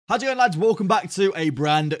How's it going, lads? Welcome back to a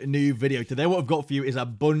brand new video. Today what I've got for you is a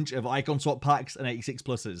bunch of icon swap packs and 86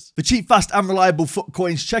 pluses. For cheap, fast and reliable foot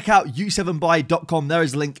coins, check out ItsHaber.com. There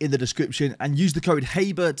is a link in the description and use the code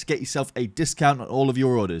HABER to get yourself a discount on all of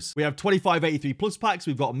your orders. We have 25 83 plus packs.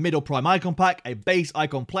 We've got a mid or prime icon pack, a base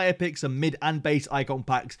icon player pick, some mid and base icon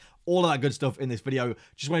packs, all of that good stuff in this video.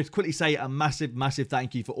 Just wanted to quickly say a massive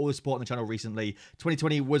thank you for all the support on the channel recently.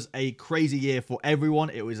 2020 was a crazy year for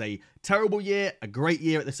everyone. It was a terrible year, a great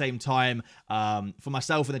year at the same time. For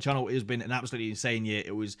myself and the channel, it has been an absolutely insane year.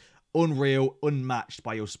 It was unreal, unmatched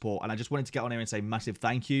by your support, and I just wanted to get on here and say massive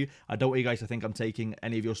thank you. I don't want you guys to think I'm taking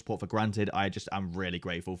any of your support for granted. I'm really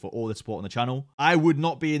grateful for all the support on the channel. I would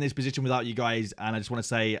not be in this position without you guys, and I just want to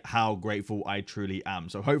say how grateful I truly am.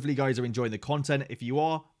 So hopefully you guys are enjoying the content. If you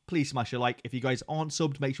are, please smash a like. If you guys aren't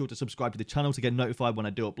subbed, make sure to subscribe to the channel to get notified when I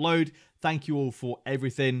do upload. Thank you all for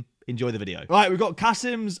everything. Enjoy the video. All right, we've got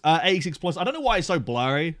Kasim's 86 plus. I don't know why it's so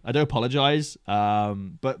blurry. I do apologize.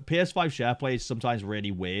 But PS5 share play is sometimes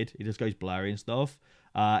really weird. It just goes blurry and stuff.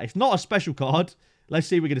 It's not a special card. Let's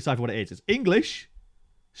see if we can decipher what it is. It's English.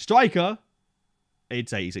 Striker.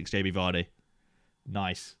 It's 86 JB Vardy.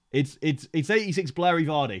 Nice. It's 86 blurry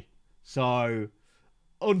Vardy. So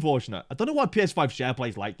unfortunate. I don't know why PS5 share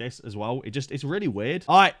plays like this as well. It's really weird.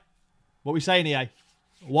 All right. What are we saying here?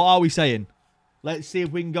 What are we saying? Let's see if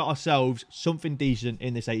we can get ourselves something decent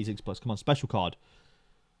in this 86 plus. Come on, special card.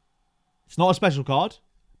 It's not a special card.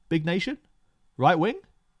 Big nation. Right wing.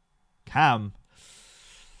 Cam.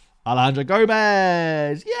 Alejandro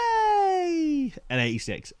Gomez. Yay! And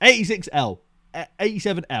 86. 86L.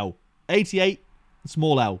 87L. 88.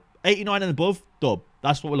 Small L. 89 and above. Dub.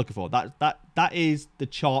 That's what we're looking for. That is the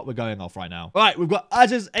chart we're going off right now. All right, we've got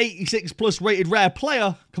Az's 86 plus rated rare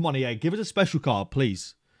player. Come on, EA. Give us a special card,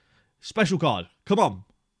 please. Special card. Come on.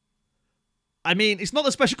 I mean, it's not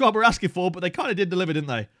the special card we're asking for, but they kind of did deliver, didn't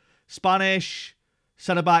they? Spanish.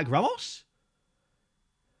 Centre-back. Ramos?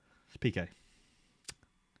 It's PK.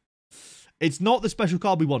 It's not the special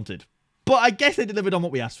card we wanted, but I guess they delivered on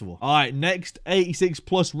what we asked for. All right, next 86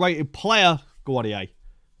 plus rated player. Go on, EA.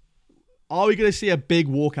 Are we going to see a big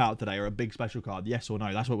walkout today or a big special card? Yes or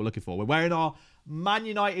no? That's what we're looking for. We're wearing our Man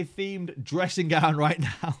United themed dressing gown right now.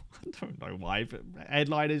 I don't know why. But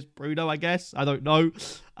headliners, Bruno, I guess. I don't know.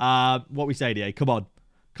 What we say, DA? Come on.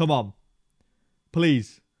 Come on.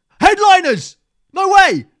 Please. Headliners! No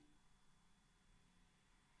way!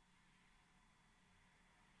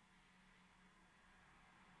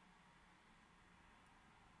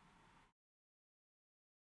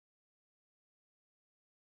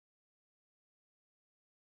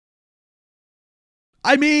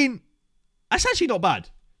 I mean, that's actually not bad.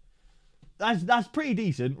 That's pretty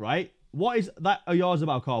decent, right? What is that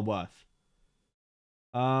Oyarzabal card worth?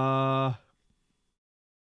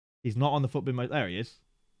 He's not on the footbin mode. There he is.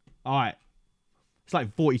 All right. It's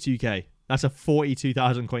like 42k. That's a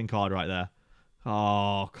 42,000 coin card right there.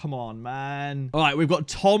 Oh, come on, man. All right, we've got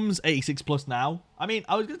Tom's 86 plus now. I mean,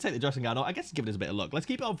 I was going to take the dressing gown on. I guess give it a bit of luck. Let's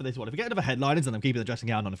keep it on for this one. If we get another headliners, then I'm keeping the dressing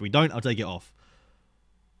gown on. If we don't, I'll take it off.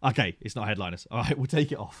 Okay, it's not headliners. All right, we'll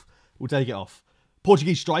take it off. We'll take it off.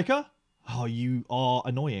 Portuguese striker? Oh, you are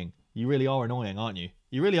annoying. You really are annoying, aren't you?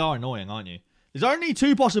 You really are annoying, aren't you? There's only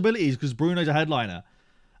two possibilities because Bruno's a headliner.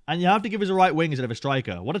 And you have to give us a right wing instead of a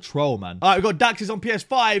striker. What a troll, man. All right, we've got Dax's on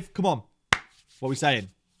PS5. Come on. What are we saying?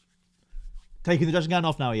 Taking the dressing gown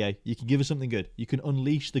off now, EA. You can give us something good. You can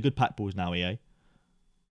unleash the good pack balls now, EA.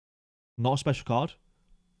 Not a special card.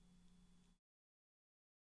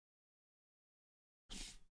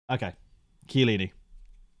 Okay. Chiellini.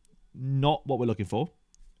 Not what we're looking for.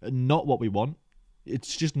 Not what we want.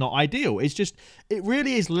 It's just not ideal. It's just, it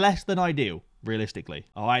really is less than ideal, realistically.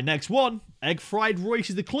 All right, next one. Egg Fried Royce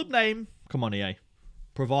is the club name. Come on, EA.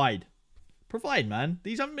 Provide. Provide, man.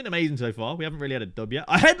 These haven't been amazing so far. We haven't really had a dub yet.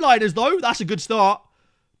 Headliners, though. That's a good start.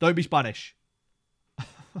 Don't be Spanish.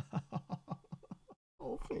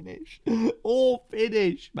 Or finish. Or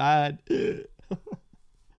finish, man.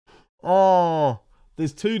 Oh.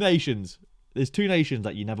 There's two nations. There's two nations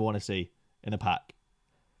that you never want to see in a pack.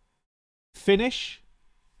 Finnish,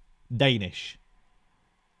 Danish.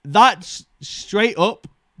 That's straight up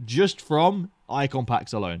just from icon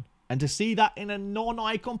packs alone. And to see that in a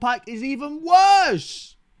non-icon pack is even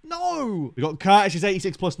worse. No. We got Curtis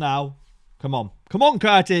 86 plus now. Come on. Come on,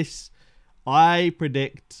 Curtis. I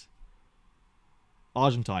predict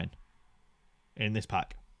Argentine in this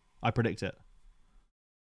pack. I predict it.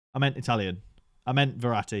 I meant Italian. I meant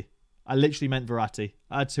Verratti. I literally meant Verratti.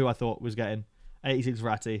 I had two I thought was getting. 86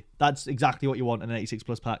 Verratti. That's exactly what you want in an 86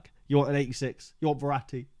 plus pack. You want an 86. You want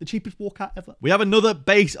Verratti. The cheapest walkout ever. We have another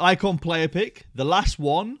base icon player pick. The last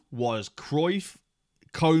one was Cruyff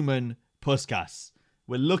Coman, Puskas.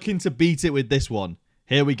 We're looking to beat it with this one.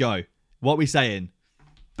 Here we go. What we saying?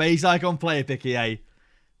 Base icon player pick, EA.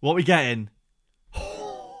 What we getting?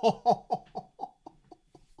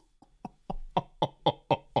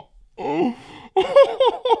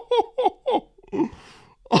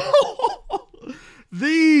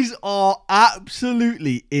 These are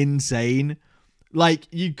absolutely insane. Like,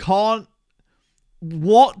 you can't...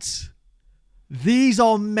 What? These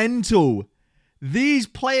are mental. These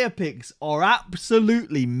player picks are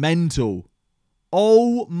absolutely mental.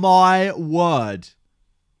 Oh my word.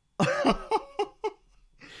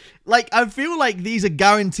 Like, I feel like these are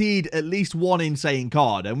guaranteed at least one insane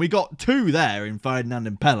card. And we got two there in Ferdinand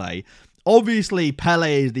and Pele. Obviously,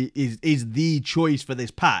 Pele is the choice for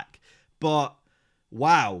this pack. But,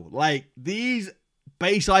 wow. Like, these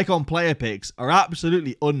base icon player picks are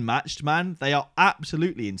absolutely unmatched, man. They are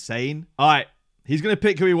absolutely insane. All right. He's going to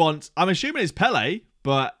pick who he wants. I'm assuming it's Pele,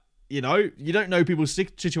 but, you know, you don't know people's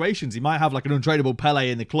situations. He might have, like, an untradeable Pele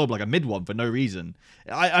in the club, like a mid one for no reason.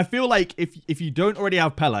 I feel like if you don't already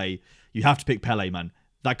have Pele, you have to pick Pele, man.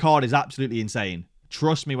 That card is absolutely insane.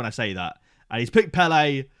 Trust me when I say that. And he's picked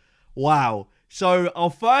Pele. Wow. So, our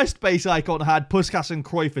first base icon had Puskas and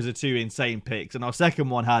Cruyff as the two insane picks. And our second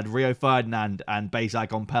one had Rio Ferdinand and base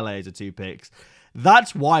icon Pele as the two picks.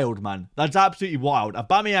 That's wild, man. That's absolutely wild.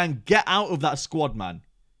 Aubameyang, get out of that squad, man.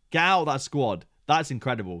 Get out of that squad. That's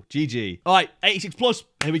incredible. GG. All right, 86 plus.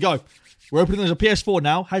 Here we go. We're opening as a PS4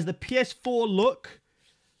 now. Has the PS4 look...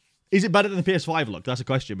 Is it better than the PS5 look? That's a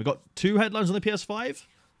question. We've got two headlines on the PS5.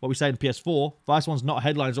 What we say in PS4. First one's not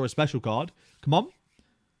headlines or a special card. Come on.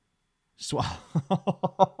 What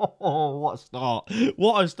a start.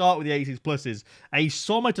 What a start with the 86 pluses. A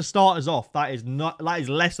Sommer to start us off. That is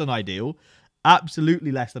less than ideal.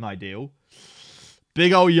 Absolutely less than ideal.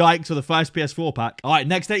 Big old yikes for the first PS4 pack. All right,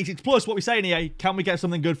 next 86 plus. What we saying, EA? Can we get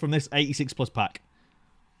something good from this 86 plus pack?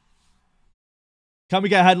 Can we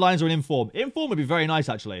get headlines or an inform? Inform would be very nice,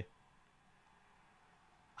 actually.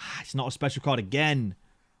 It's not a special card again.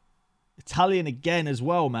 Italian again as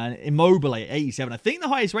well, man. Immobile, 87. I think the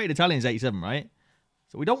highest rated Italian is 87, right?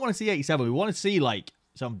 So we don't want to see 87. We want to see, like,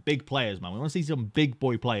 some big players, man. We want to see some big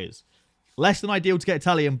boy players. Less than ideal to get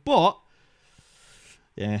Italian, but...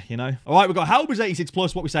 yeah, you know. All right, we've got Halber's 86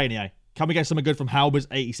 plus. What we saying here? Can we get something good from Halber's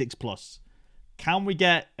 86 plus? Can we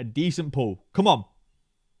get a decent pull? Come on.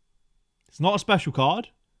 It's not a special card.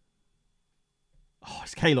 Oh,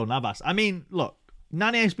 it's Keylor Navas. I mean, look.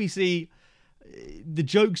 Nani SBC, the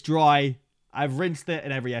joke's dry. I've rinsed it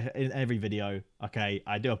in every video. Okay,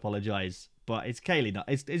 I do apologize. But it's Keylor.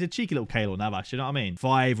 It's a cheeky little Keylor Navas. You know what I mean?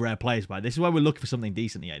 5 rare players, by this is where we're looking for something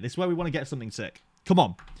decent here. This is where we want to get something sick. Come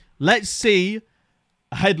on. Let's see...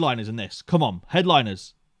 headliners in this. Come on.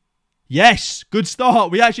 Headliners. Yes. Good start.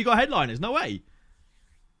 We actually got headliners. No way.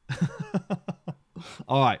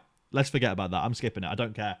 All right. Let's forget about that. I'm skipping it. I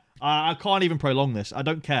don't care. I can't even prolong this. I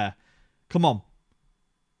don't care. Come on.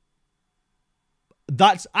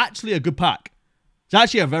 That's actually a good pack. It's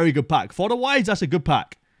actually a very good pack. Fodder-wise, that's a good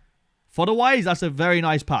pack. Fodder-wise, that's a very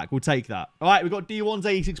nice pack. We'll take that. All right. We've got D1's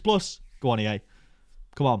 86 plus. Go on, EA.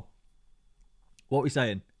 Come on. What are we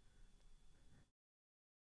saying?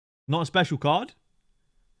 Not a special card.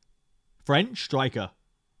 French striker.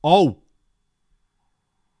 Oh.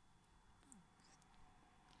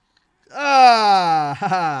 Ah.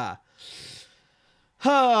 Ha.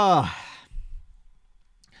 Ha.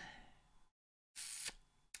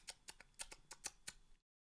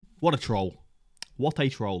 What a troll. What a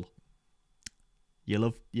troll. You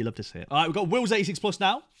love to see it. All right, we've got Will's 86 plus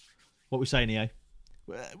now. What are we saying here?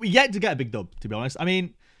 We yet to get a big dub, to be honest. I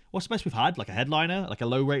mean, what's the best we've had? Like a headliner? Like a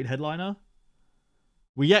low-rated headliner?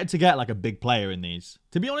 We yet to get like a big player in these.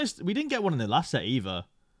 To be honest, we didn't get one in the last set either.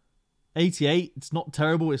 88, it's not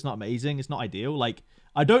terrible. It's not amazing. It's not ideal. Like,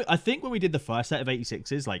 I think when we did the first set of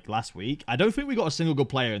 86s, like last week, I don't think we got a single good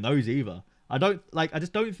player in those either. I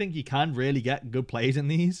just don't think you can really get good plays in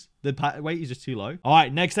these. The weight is just too low. All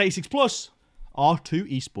right, next 86 plus.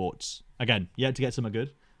 R2 Esports. Again, yet to get something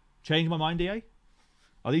good. Change my mind, DA.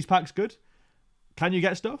 Are these packs good? Can you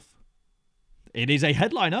get stuff? It is a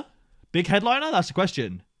headliner. Big headliner? That's the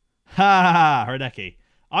question. Ha ha ha, Hradecki.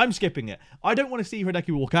 I'm skipping it. I don't want to see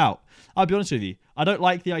Hradecki walk out. I'll be honest with you. I don't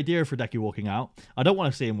like the idea of Hradecki walking out. I don't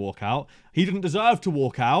want to see him walk out. He didn't deserve to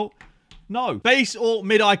walk out. No. Base or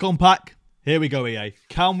mid-icon pack? Here we go, EA.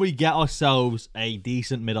 Can we get ourselves a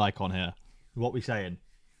decent mid-icon here? What are we saying?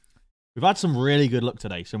 We've had some really good luck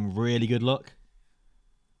today. Some really good luck.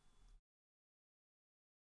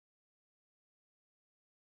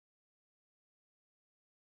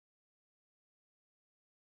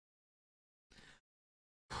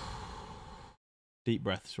 Deep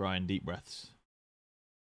breaths, Ryan. Deep breaths.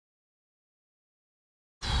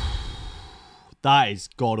 That is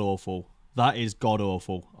god-awful. That is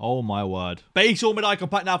god-awful. Oh, my word. Base all mid-icon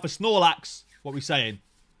pack now for Snorlax. What are we saying?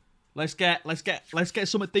 Let's get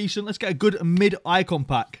something decent. Let's get a good mid-icon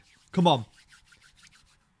pack. Come on.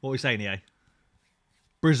 What are we saying here?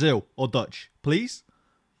 Brazil or Dutch, please?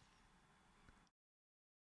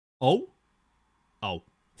 Oh? Oh.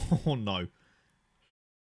 Oh, no.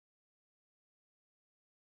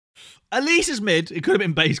 At least it's mid. It could have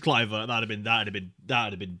been base Cliver. That'd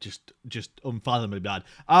have been just unfathomably bad.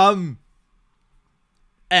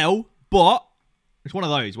 L, but it's one of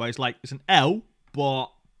those where it's like it's an L, but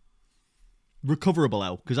recoverable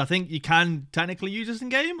L, because I think you can technically use this in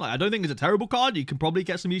game. Like, I don't think it's a terrible card. You can probably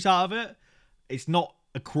get some use out of it. It's not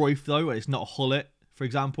a Cruyff though. It's not a Hullet, for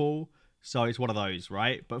example. So it's one of those,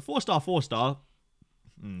 right? But 4-star, 4-star.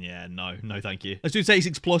 Yeah, no, thank you. Let's do this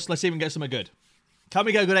 86 plus. Let's see if we can get something good. Can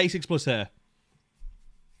we get a good 86 plus here?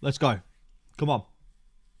 Let's go. Come on.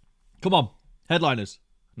 Come on. Headliners.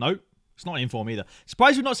 No, it's not an inform either.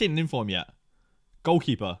 Surprised we've not seen an inform yet.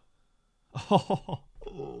 Goalkeeper. Oh,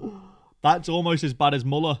 that's almost as bad as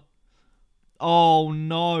Muller. Oh,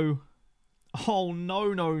 no. Oh,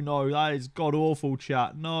 no. That is god-awful,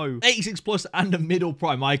 chat. No. 86 plus and a middle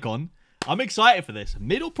prime icon. I'm excited for this.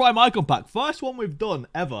 Middle prime icon pack. First one we've done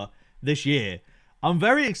ever this year. I'm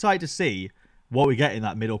very excited to see what we get in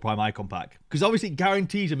that middle prime icon pack. Because obviously it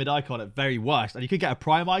guarantees a mid icon at very worst. And you could get a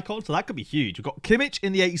prime icon, so that could be huge. We've got Kimmich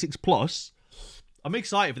in the 86 plus. I'm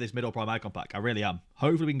excited for this middle prime icon pack. I really am.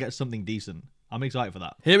 Hopefully we can get something decent. I'm excited for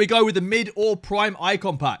that. Here we go with the mid or prime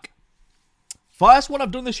icon pack. First one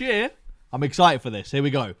I've done this year. I'm excited for this. Here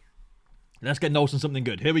we go. Let's get Nelson something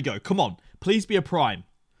good. Here we go. Come on. Please be a prime.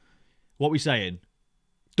 What are we saying?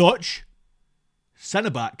 Dutch. Centre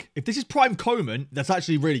back. If this is prime Coman, that's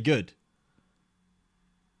actually really good.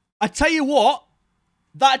 I tell you what,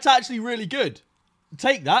 that's actually really good.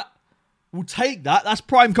 Take that. We'll take that. That's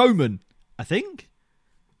prime Coman, I think.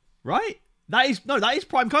 Right? That is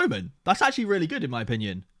prime Coman. That's actually really good in my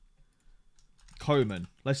opinion. Coman.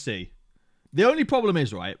 Let's see. The only problem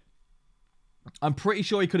is, right, I'm pretty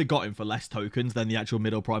sure he could have got him for less tokens than the actual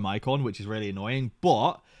middle prime icon, which is really annoying,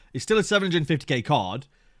 but it's still a 750k card.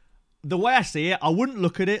 The way I see it, I wouldn't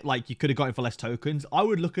look at it like you could have got it for less tokens. I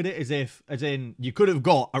would look at it as in you could have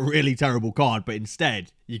got a really terrible card, but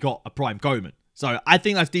instead you got a prime Coman. So I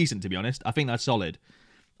think that's decent, to be honest. I think that's solid.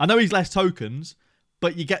 I know he's less tokens,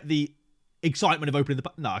 but you get the excitement of opening the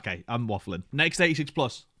pack. No, okay, I'm waffling. Next 86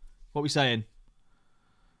 plus. What are we saying?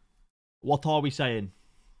 What are we saying?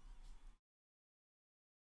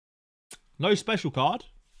 No special card.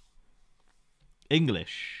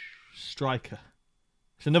 English. Striker.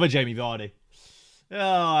 It's another Jamie Vardy.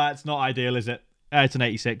 Oh, that's not ideal, is it? It's an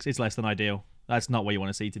 86. It's less than ideal. That's not what you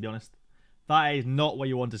want to see, to be honest. That is not what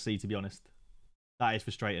you want to see, to be honest. That is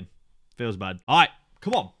frustrating. Feels bad. All right,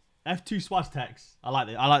 come on. F2 Swastex. I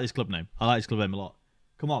like this club name. I like this club name a lot.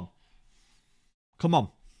 Come on. Come on.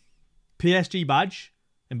 PSG badge.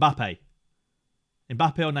 Mbappe.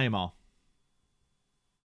 Mbappe or Neymar?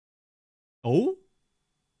 Oh?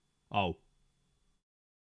 Oh.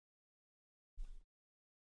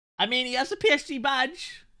 I mean, he has a PSG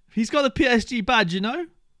badge. He's got a PSG badge, you know?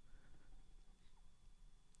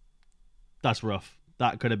 That's rough.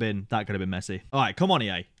 That could have been messy. All right, come on,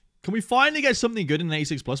 EA. Can we finally get something good in an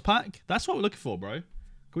 86 plus pack? That's what we're looking for, bro. Can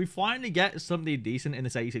we finally get something decent in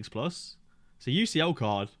this 86 plus? It's a UCL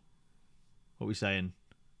card. What are we saying?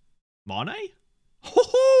 Mane?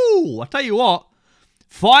 Ho-ho! I tell you what.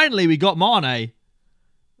 Finally, we got Mane.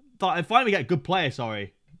 Finally, we get a good player,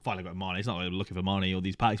 sorry. Finally got Mane. It's not like we're looking for Mane or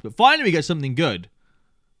these packs, but finally we get something good.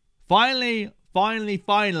 Finally,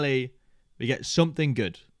 we get something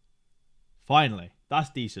good. Finally. That's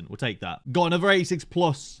decent. We'll take that. Got another 86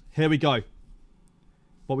 plus. Here we go.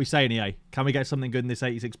 What are we saying, EA? Can we get something good in this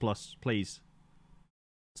 86 plus, please?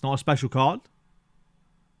 It's not a special card.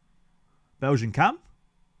 Belgian Cam.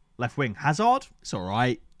 Left wing Hazard. It's all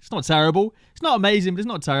right. It's not terrible. It's not amazing, but it's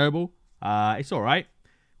not terrible. It's all right.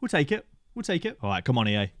 We'll take it. We'll take it. All right, come on,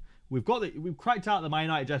 EA. We've cracked out the Man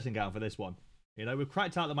United dressing gown for this one. You know, we've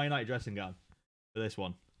cracked out the Man United dressing gown for this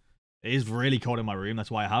one. It is really cold in my room. That's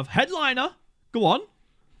why I have. Headliner. Go on.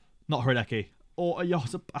 Not Hideki. Or a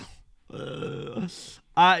Yarzabal.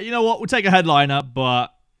 You know what? We'll take a headliner,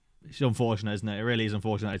 but it's unfortunate, isn't it? It really is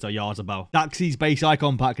unfortunate. It's a Yarzabal. Daxie's base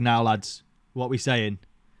icon pack now, lads. What are we saying?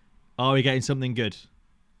 Are we getting something good?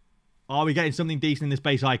 Are we getting something decent in this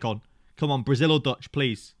base icon? Come on, Brazil or Dutch,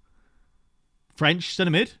 please. French,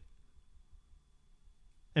 centre mid.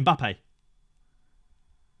 Mbappe.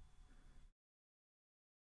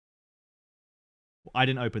 I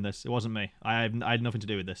didn't open this. It wasn't me. I had nothing to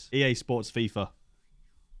do with this. EA Sports FIFA.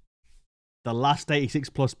 The last 86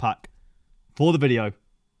 plus pack for the video.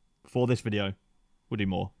 For this video. We'll do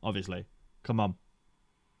more, obviously. Come on.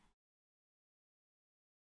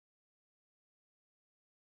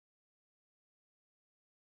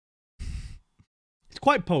 It's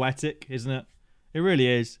quite poetic, isn't it? It really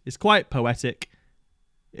is. It's quite poetic.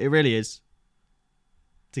 It really is.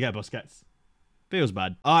 To get Busquets. Feels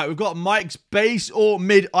bad. All right, we've got Mike's base or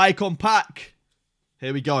mid icon pack.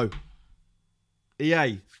 Here we go.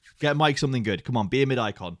 EA, get Mike something good. Come on, be a mid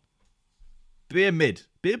icon. Be a mid.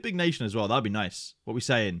 Be a big nation as well. That'd be nice. What are we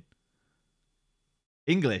saying?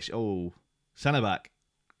 English. Oh, centre back.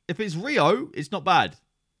 If it's Rio, it's not bad.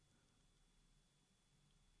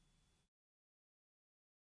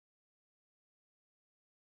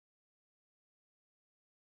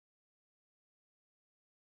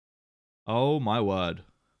 Oh my word.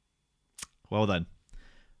 Well then.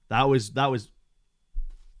 That was that's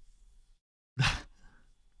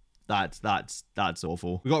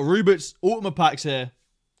awful. We got Rubert's Ultimate Packs here.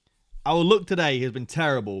 Our look today has been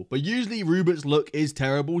terrible, but usually Rubert's look is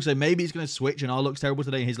terrible, so maybe it's going to switch and our look's terrible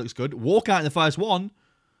today and his looks good. Walkout in the first one.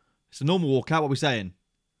 It's a normal walkout. What are we saying?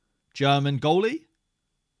 German goalie?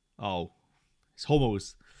 Oh, it's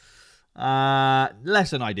Hummels.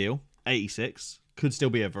 Less than ideal. 86. Could still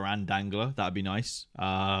be a Varane dangler. That would be nice.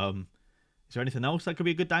 Is there anything else that could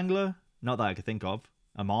be a good dangler? Not that I could think of.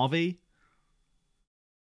 A Marvy?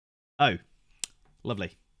 Oh,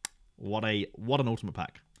 lovely. What an ultimate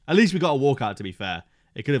pack. At least we got a walkout, to be fair.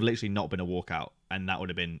 It could have literally not been a walkout, and that would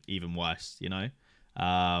have been even worse, you know?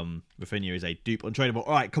 Rafinha is a dupe. Untradeable.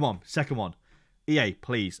 All right, come on. Second one. EA,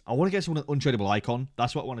 please. I want to get someone an untradeable icon.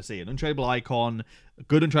 That's what I want to see. An untradeable icon,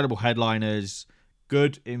 good untradeable headliners,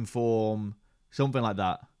 good inform, something like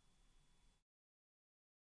that.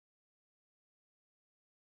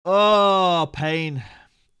 Oh, pain.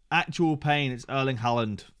 Actual pain. It's Erling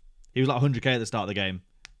Haaland. He was like 100k at the start of the game.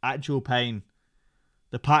 Actual pain.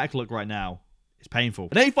 The pack look right now is painful.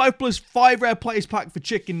 An 85 plus 5 rare players pack for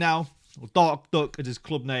Chicken now. Or Dark Duck is his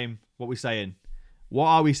club name. What are we saying? What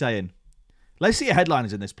are we saying? Let's see a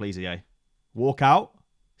headliners in this, please, EA. Walkout.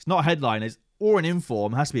 It's not headliners or an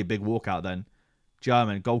inform. It has to be a big walkout then.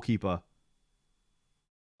 German goalkeeper.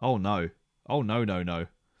 Oh, no. Oh, no, no, no.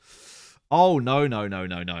 Oh, no, no, no,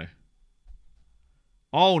 no, no.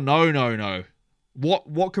 Oh, no, no, no.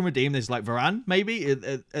 What can redeem this? Like Varane, maybe?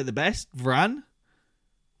 At the best? Varane?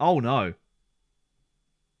 Oh, no.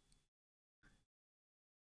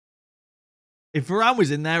 If Varane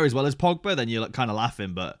was in there as well as Pogba, then you're like kind of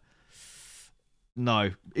laughing, but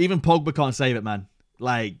no. Even Pogba can't save it, man.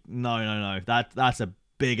 Like, no, no, no. That's a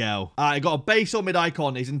big L. I got a base or mid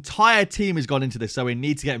icon. His entire team has gone into this, so we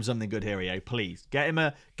need to get him something good here, EA. Please. Get him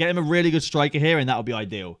a really good striker here, and that'll be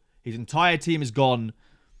ideal. His entire team is gone.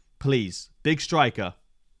 Please. Big striker.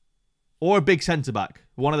 Or a big centre-back.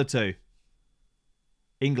 One of the two.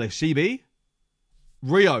 English. CB.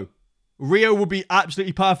 Rio. Rio would be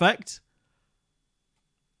absolutely perfect.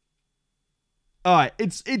 Alright.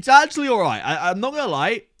 It's actually alright. I'm not going to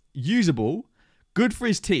lie. Usable. Good for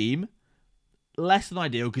his team. Less than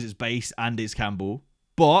ideal because it's base and it's Campbell.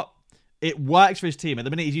 But it works for his team. At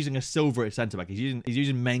the minute, he's using a silver at centre-back. He's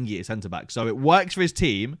using Mengi at centre-back. So it works for his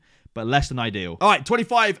team, but less than ideal. All right,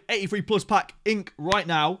 25, 83 plus pack ink right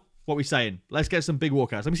now. What are we saying? Let's get some big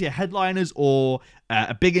walkouts. Let me see a headliners or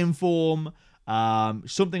a big inform.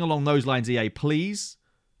 Something along those lines, EA, please.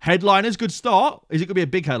 Headliners, good start. Is it going to be a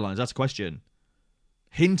big headliners? That's a question.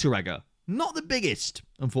 Hinteregger. Not the biggest,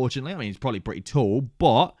 unfortunately. I mean, he's probably pretty tall,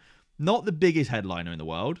 but not the biggest headliner in the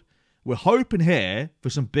world. We're hoping here for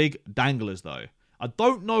some big danglers, though. I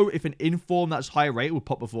don't know if an inform that's high rate will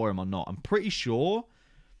pop before him or not. I'm pretty sure.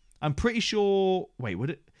 Wait,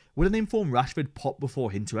 would an inform Rashford pop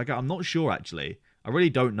before Hinteregger? I'm not sure, actually. I really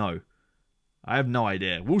don't know. I have no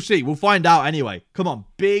idea. We'll see. We'll find out anyway. Come on.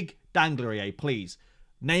 Big dangler, EA, please.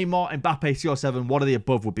 Neymar, Mbappe, CR7, one of the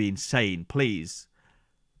above would be insane. Please.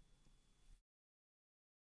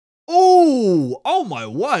 Oh my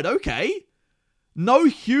word. Okay. No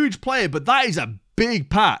huge player, but that is a big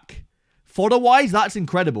pack. Fodder-wise, that's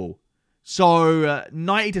incredible. So,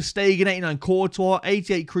 90 to Stegen, 89 Courtois,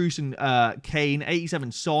 88 Kroos and Kane,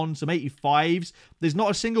 87 Son, some 85s. There's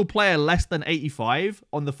not a single player less than 85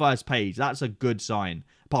 on the first page. That's a good sign.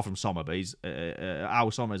 Apart from Sommer, but he's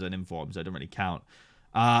Al Sommer's an inform, so it doesn't really count.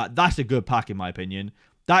 That's a good pack, in my opinion.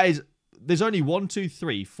 There's only 1, 2,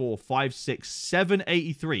 3, 4, 5, 6, 7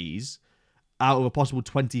 83s out of a possible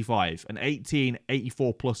 25 and 18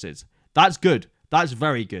 84 pluses. That's good. That's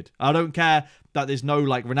very good. I don't care that there's no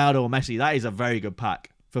like Ronaldo or Messi. That is a very good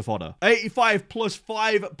pack. for fodder. 85 plus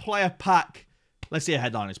 5 player pack. Let's see a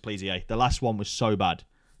headliners, please, EA. The last one was so bad.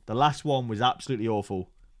 The last one was absolutely awful.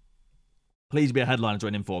 Please be a headliners or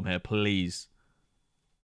an inform here, please.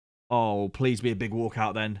 Oh, please be a big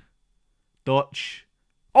walkout then. Dutch.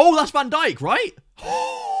 Oh, that's Van Dijk, right?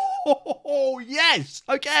 Oh, yes.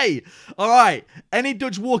 Okay. All right. Any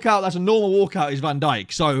Dutch walkout that's a normal walkout is Van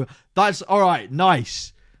Dijk. So that's all right.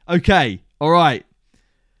 Nice. Okay. All right.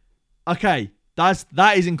 Okay.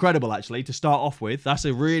 That is incredible, actually, to start off with. That's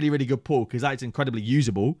a really, really good pull because that's incredibly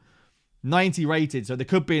usable. 90 rated, so there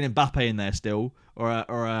could be an Mbappe in there still, or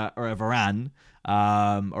a Varane,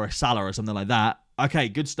 or a Salah or something like that. Okay,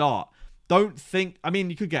 good start. Don't think... I mean,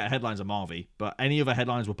 you could get headlines of Marvy, but any other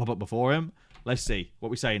headlines will pop up before him. Let's see. What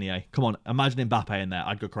we saying, EA? Come on, imagine Mbappe in there.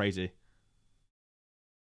 I'd go crazy.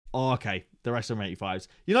 Oh, okay. The rest of them are 85s.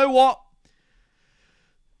 You know what?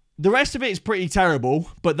 The rest of it is pretty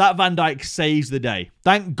terrible, but that Van Dijk saves the day.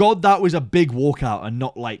 Thank God that was a big walkout and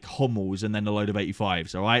not like Hummels and then a load of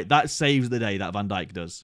 85s, all right? That saves the day, that Van Dijk does.